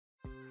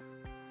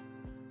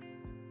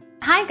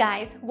Hi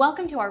guys,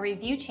 welcome to our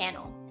review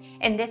channel.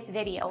 In this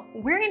video,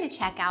 we're going to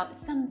check out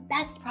some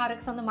best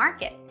products on the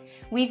market.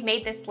 We've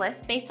made this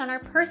list based on our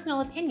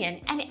personal opinion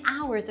and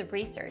hours of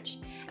research,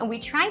 and we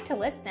tried to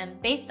list them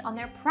based on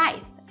their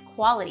price,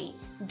 quality,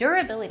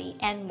 durability,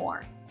 and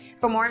more.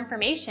 For more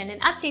information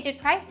and updated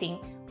pricing,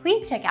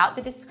 please check out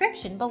the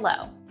description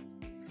below.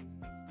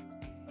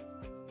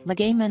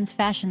 LIGE Men's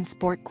Fashion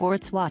Sport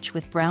Quartz Watch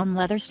with brown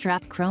leather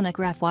strap,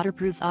 chronograph,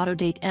 waterproof,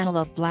 auto-date,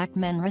 analog black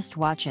men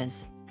wristwatches.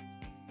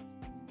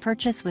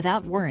 Purchase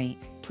without worry.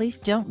 Please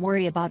don't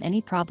worry about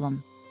any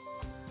problem.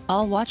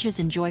 All watches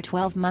enjoy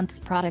 12 months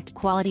product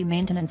quality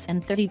maintenance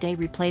and 30-day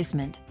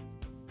replacement.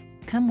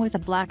 Come with a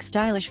black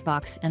stylish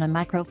box and a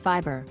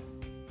microfiber.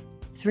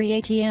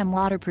 3 ATM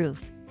waterproof,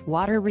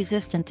 water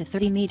resistant to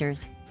 30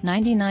 meters,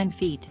 99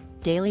 feet,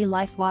 daily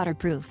life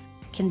waterproof,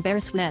 can bear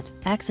sweat,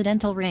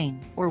 accidental rain,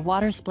 or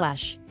water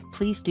splash.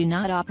 Please do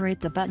not operate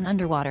the button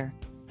underwater.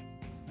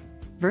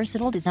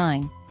 Versatile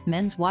design,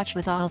 men's watch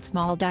with all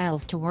small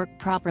dials to work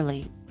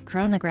properly.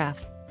 Chronograph,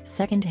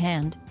 second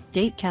hand,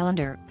 date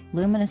calendar,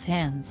 luminous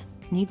hands,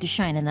 need to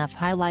shine enough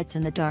highlights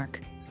in the dark.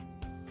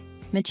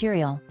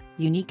 Material,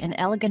 unique and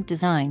elegant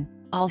design,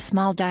 all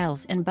small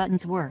dials and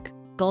buttons work,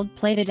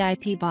 gold-plated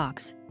IP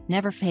box,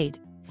 never fade,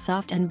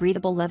 soft and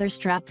breathable leather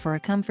strap for a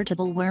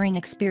comfortable wearing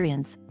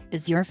experience,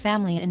 is your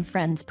family and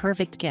friends'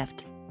 perfect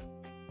gift.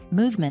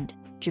 Movement,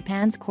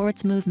 Japan's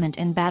Quartz movement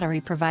and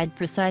battery provide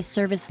precise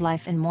service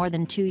life and more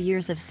than 2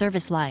 years of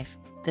service life.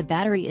 The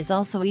battery is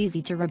also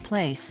easy to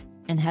replace,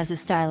 and has a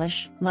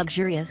stylish,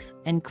 luxurious,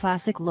 and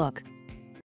classic look.